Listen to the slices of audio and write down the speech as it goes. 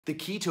The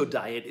keto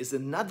diet is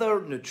another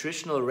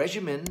nutritional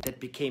regimen that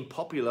became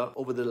popular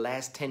over the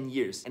last 10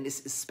 years and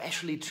is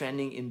especially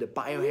trending in the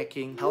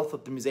biohacking, health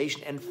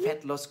optimization and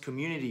fat loss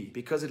community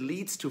because it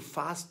leads to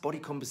fast body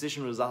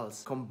composition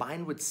results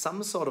combined with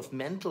some sort of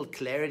mental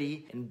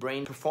clarity and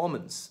brain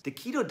performance. The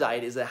keto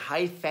diet is a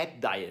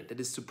high-fat diet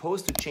that is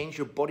supposed to change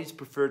your body's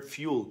preferred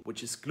fuel,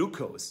 which is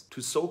glucose,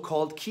 to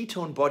so-called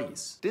ketone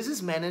bodies. This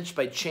is managed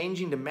by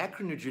changing the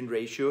macronutrient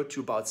ratio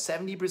to about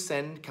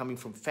 70% coming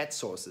from fat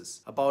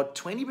sources, about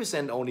 20%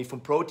 only from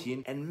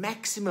protein, and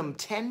maximum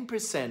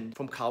 10%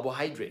 from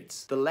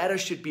carbohydrates. The latter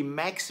should be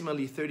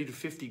maximally 30 to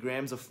 50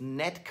 grams of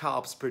net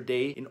carbs per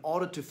day in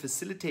order to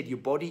facilitate your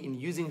body in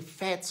using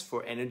fats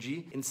for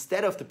energy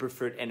instead of the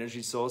preferred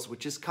energy source,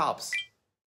 which is carbs.